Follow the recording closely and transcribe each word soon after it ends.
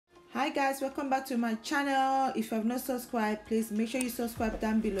Hi guys, welcome back to my channel. If you have not subscribed, please make sure you subscribe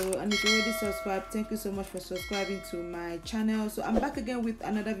down below, and if you already subscribed, thank you so much for subscribing to my channel. So I'm back again with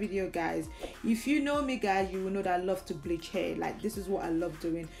another video, guys. If you know me, guys, you will know that I love to bleach hair. Like, this is what I love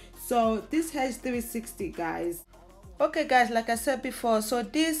doing. So this hair is 360, guys. Okay guys, like I said before, so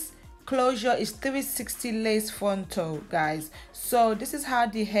this closure is 360 lace frontal, guys. So this is how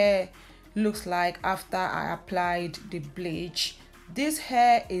the hair looks like after I applied the bleach. This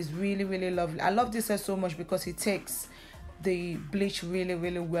hair is really lovely. I love this hair so much because it takes the bleach really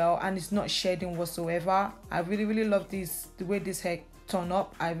well, and it's not shedding whatsoever. I really love this, the way this hair turn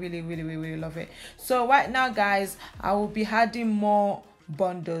up. I really love it. So right now, guys, I will be adding more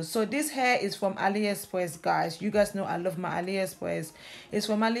bundles. So this hair is from AliExpress, guys. You guys know I love my AliExpress. It's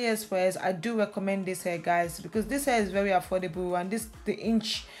from AliExpress. I do recommend this hair, guys, because this hair is very affordable, and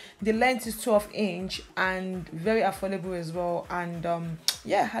the length is 12" and very affordable as well. And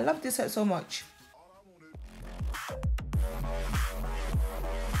yeah, I love this hair so much.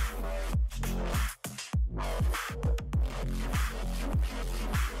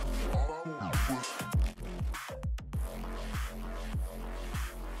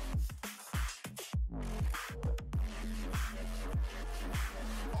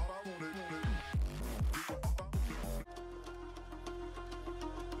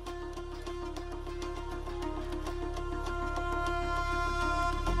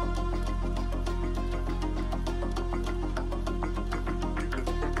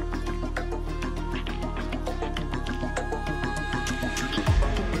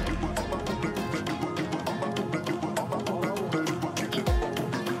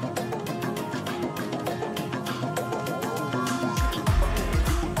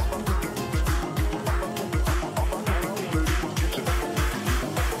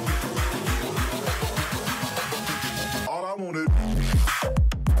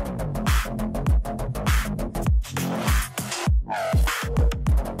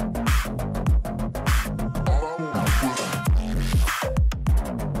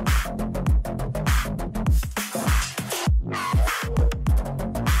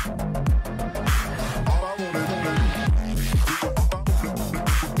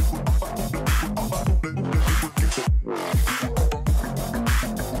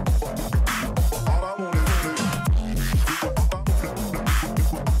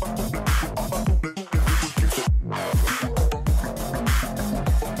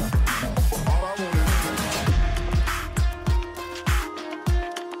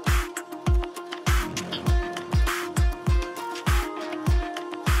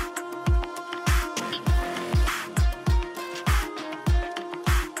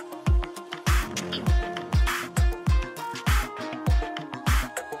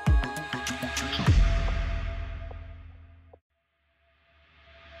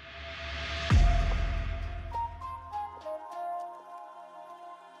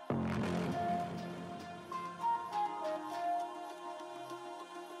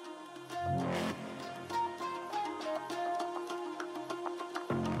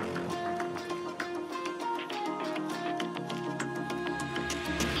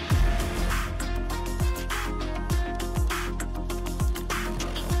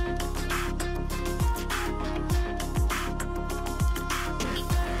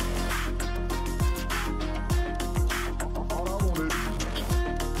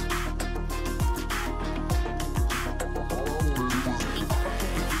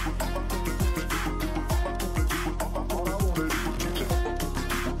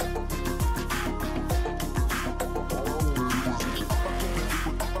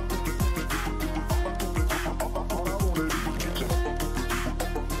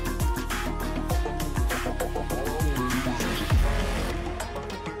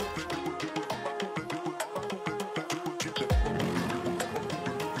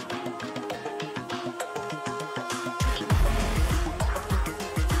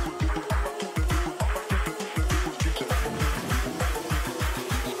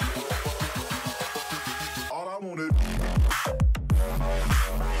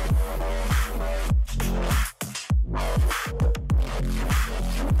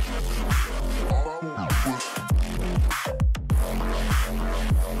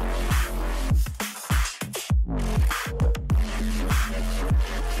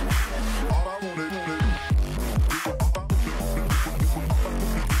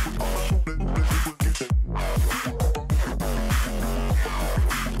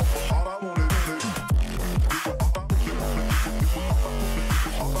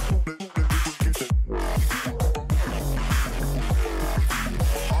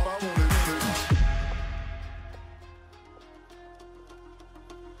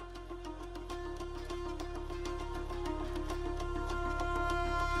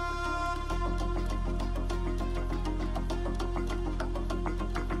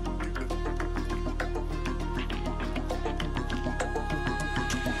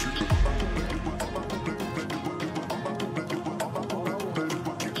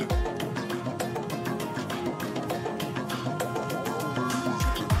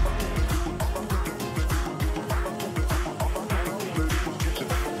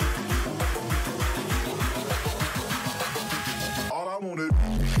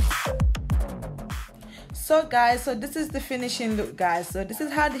 So guys, so this is the finishing look, guys. So this is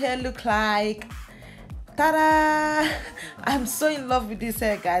how the hair look like. Ta-da! I'm so in love with this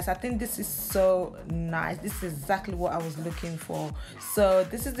hair, guys. I think this is so nice. This is exactly what I was looking for. So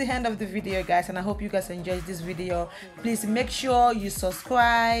this is the end of the video, guys, and I hope you guys enjoyed this video. Please make sure you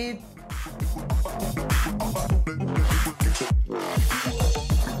subscribe.